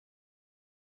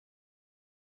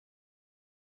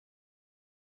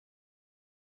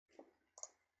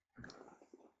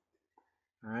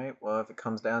Alright, well, if it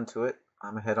comes down to it,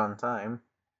 I'm ahead on time.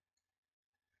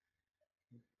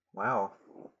 Wow.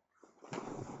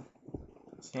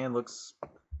 This hand looks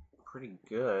pretty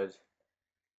good.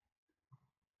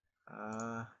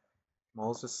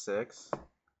 Mulls to 6.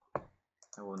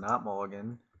 I will not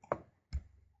mulligan.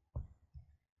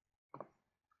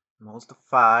 Mulls to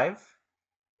 5.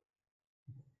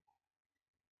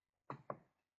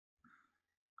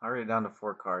 Already down to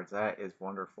 4 cards. That is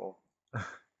wonderful. I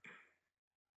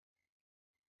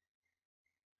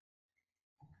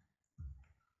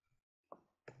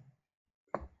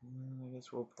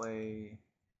guess we'll play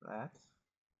that.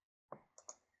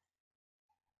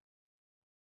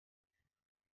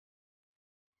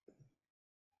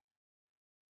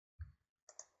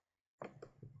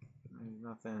 There's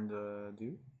nothing to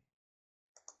do.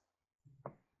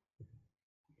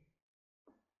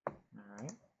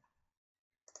 Alright.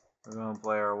 We're going to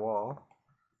play our wall.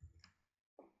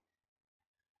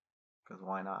 Because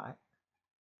why not?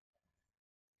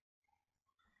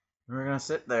 And we're going to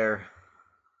sit there.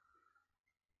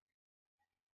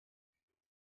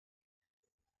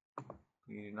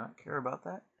 You do not care about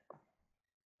that?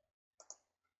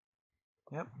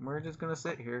 Yep, we're just going to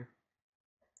sit here.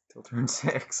 Till turn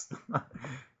 6.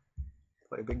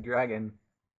 Play Big Dragon.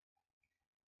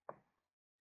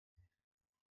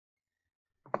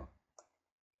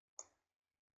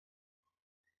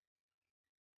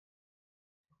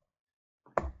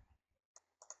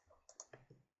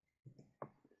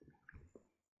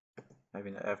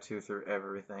 Having to F2 through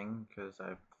everything because I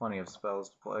have plenty of spells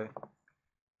to play.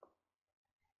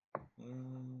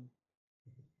 And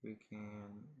we can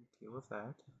deal with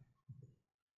that.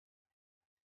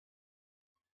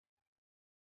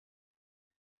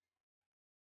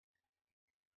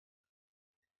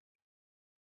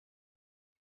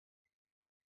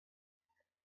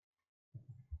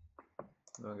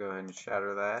 I'm going to go ahead and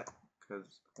shatter that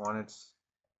because, one, it's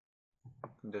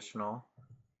conditional.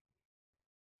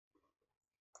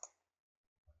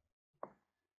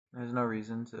 There's no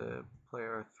reason to play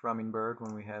our Thrumming Bird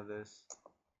when we have this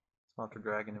Smelter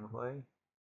Dragon in play.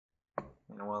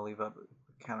 And I want to leave up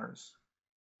counters.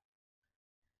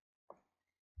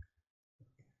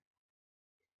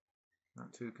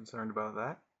 Not too concerned about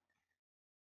that.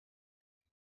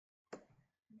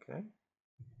 Okay.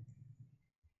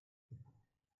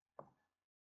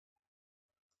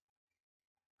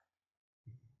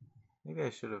 Maybe I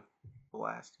should have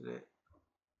blasted it.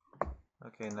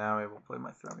 Okay, now I will play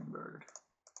my Thrumming Bird.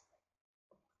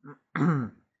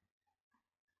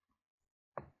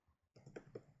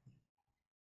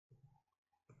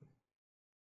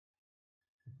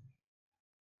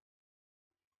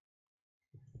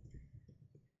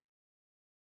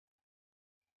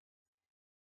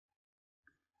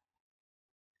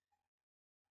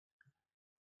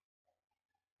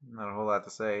 Not a whole lot to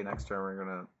say. Next turn we're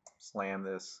going to slam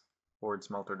this Horde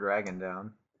Smelter Dragon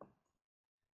down.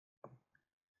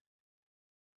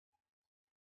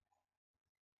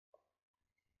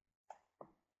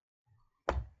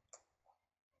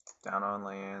 Down on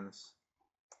lands.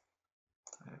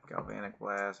 I have Galvanic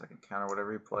Blast. I can counter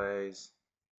whatever he plays.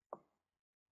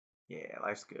 Yeah,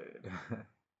 life's good.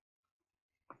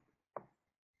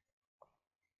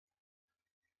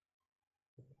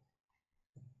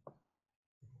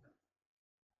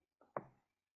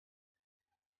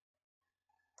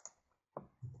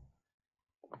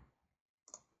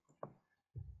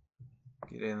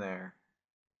 Get in there.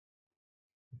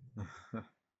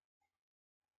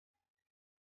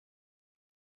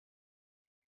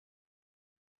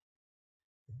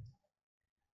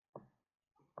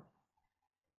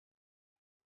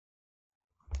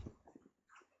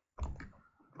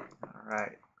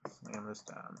 Alright, slam this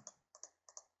down.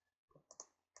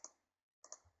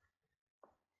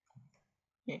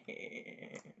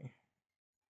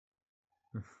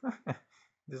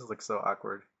 This looks so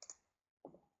awkward.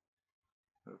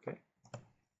 Okay.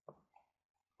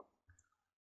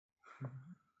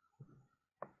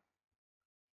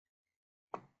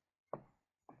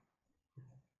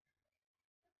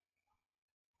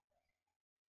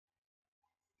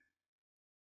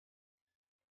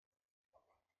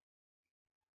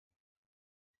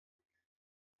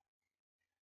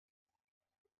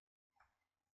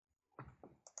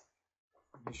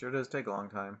 It sure does take a long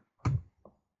time.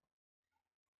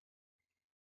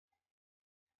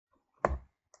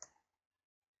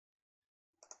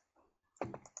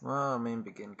 Well, I'm in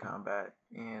begin combat,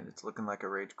 and it's looking like a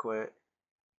rage quit.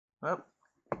 Well,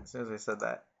 as soon as I said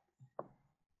that.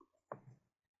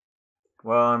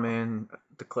 Well, I'm in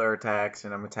declare attacks,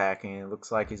 and I'm attacking. It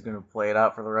looks like he's going to play it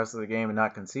out for the rest of the game and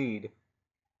not concede.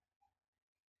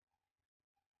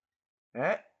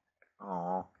 Eh?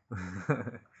 Oh.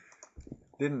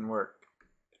 Didn't work.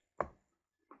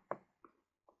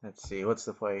 Let's see, what's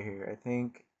the play here? I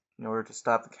think in order to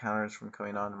stop the counters from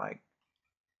coming onto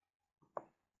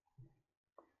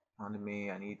me,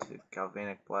 I need to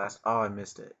Galvanic Blast. Oh, I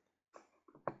missed it.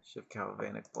 Should have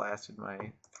Galvanic Blasted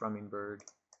my Thrumming Bird.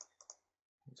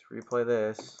 Let's replay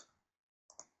this.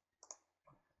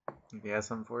 If he has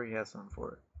something for it, he has something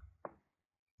for it.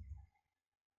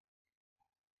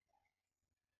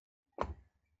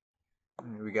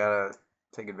 We gotta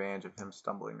take advantage of him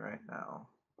stumbling right now.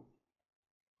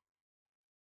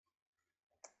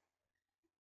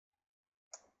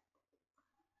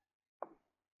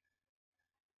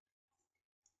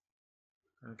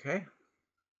 Okay.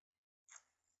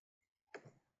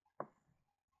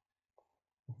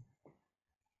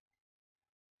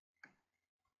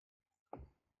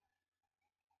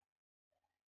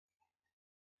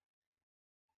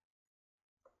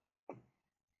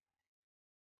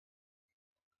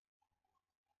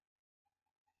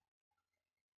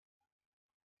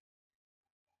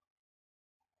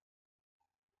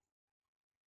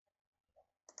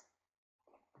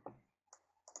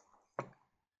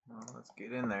 Well, let's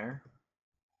get in there.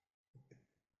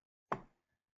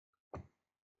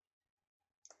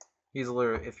 He's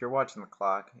literally, if you're watching the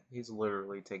clock, he's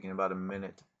literally taking about a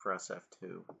minute to press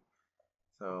F2.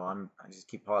 So I just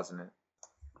keep pausing it.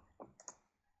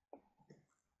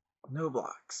 No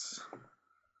blocks.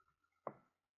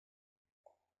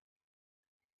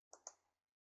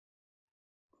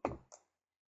 The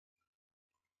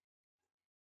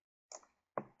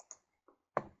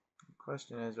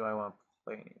question is, do I want to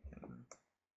play anything?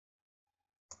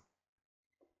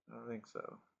 I don't think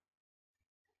so.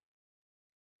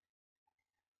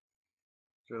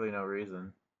 There's really no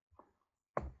reason.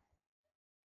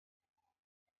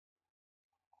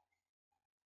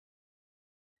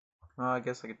 Well, I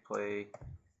guess I could play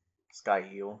Sky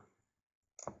Heal.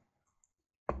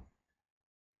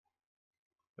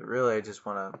 But really, I just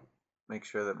want to make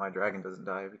sure that my dragon doesn't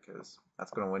die because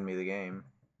that's going to win me the game.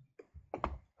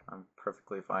 I'm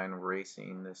perfectly fine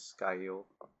racing this Sky Heal.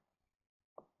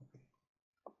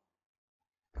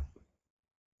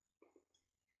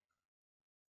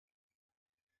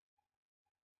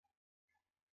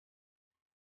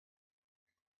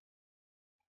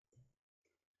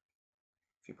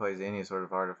 If he plays any sort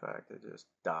of artifact, it just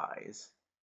dies.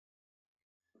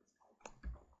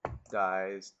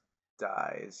 Dies.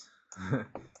 Dies.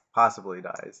 Possibly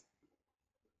dies.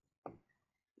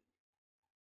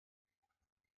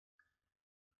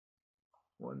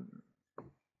 One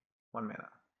mana.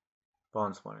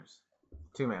 Bone Splinters.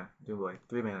 2 mana. Doom Blade.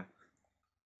 3 mana.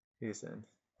 Descend.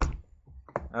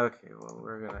 Okay, well,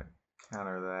 we're gonna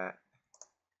counter that.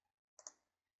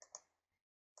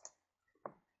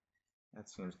 That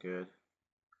seems good.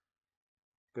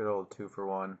 Good old 2 for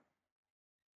 1.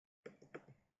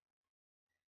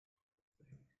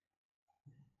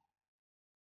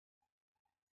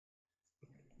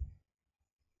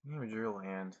 Damage your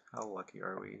land. How lucky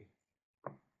are we?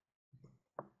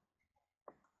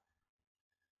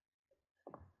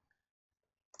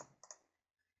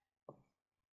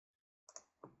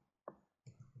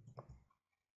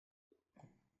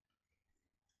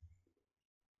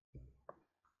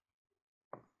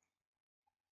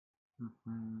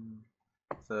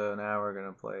 So now we're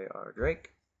gonna play our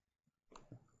Drake.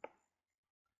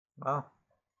 Well,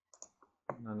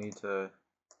 no need to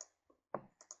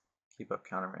keep up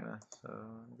counter mana, so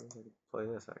I guess I could play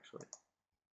this actually.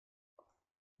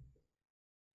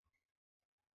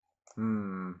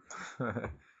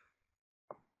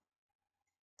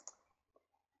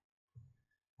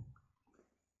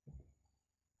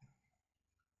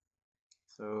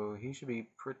 So he should be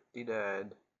pretty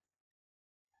dead.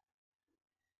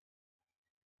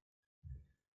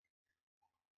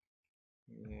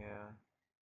 Yeah.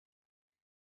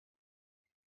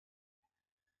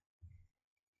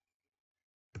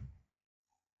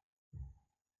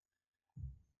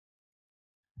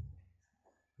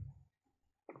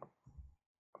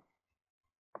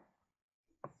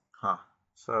 Huh.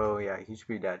 So yeah, he should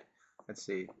be dead. Let's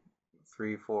see.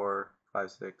 3, 4,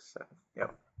 5, 6, 7.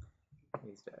 Yep.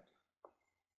 He's dead.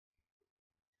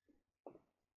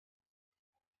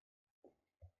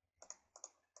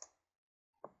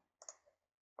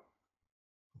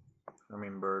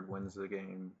 Bird wins the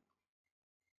game.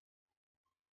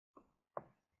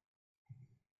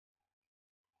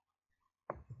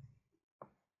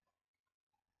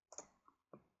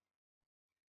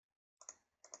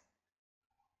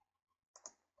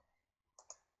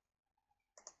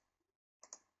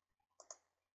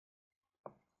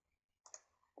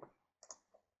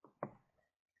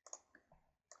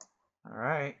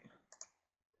 Alright.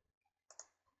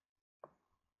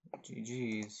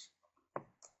 GG's.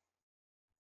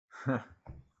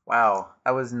 Wow,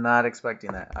 I was not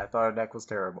expecting that. I thought our deck was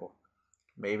terrible.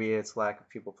 Maybe it's lack of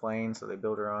people playing, so they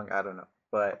build it wrong. I don't know.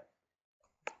 But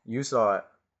you saw it.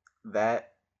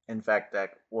 That Infect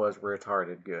deck was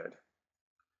retarded good.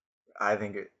 I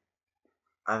think it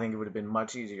would have been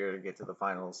much easier to get to the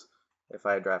finals if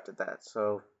I had drafted that.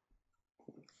 So,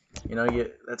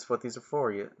 that's what these are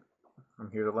for.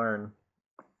 I'm here to learn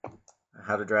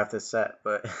how to draft this set,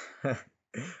 but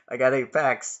I got 8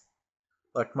 packs.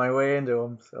 Lucked my way into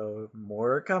them, so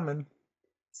more are coming.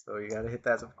 So you gotta hit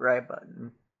that subscribe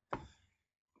button.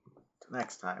 Till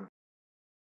next time.